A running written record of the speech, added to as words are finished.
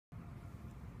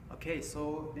Okay,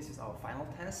 so this is our final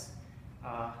test.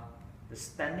 The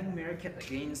standing mirror kit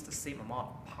against the same amount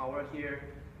of power here.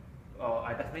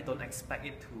 I definitely don't expect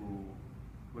it to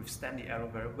withstand the arrow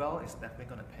very well. It's definitely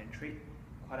going to penetrate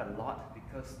quite a lot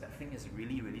because that thing is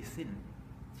really, really thin.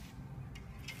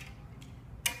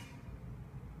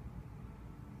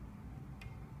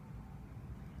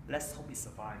 Let's hope it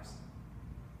survives.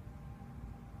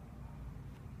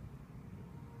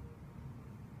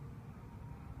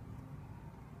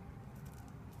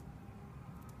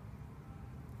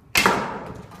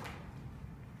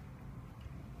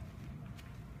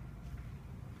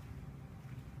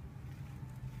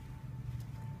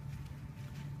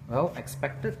 Well,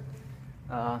 expected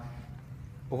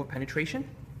over penetration.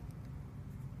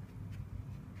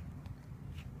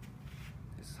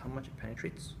 This is how much it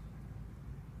penetrates.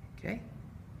 Okay,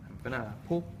 I'm gonna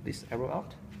pull this arrow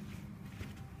out.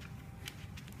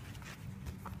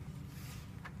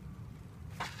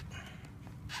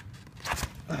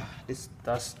 This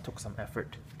does took some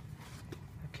effort.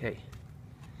 Okay,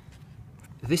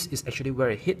 this is actually where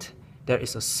it hit. There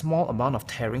is a small amount of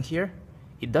tearing here.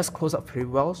 It does close up pretty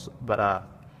well, but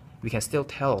we can still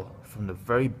tell from the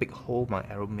very big hole my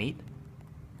arrow made.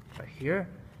 Right here,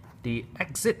 the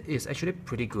exit is actually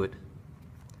pretty good.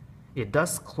 It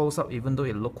does close up even though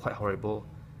it looked quite horrible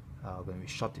when we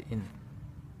shot it in.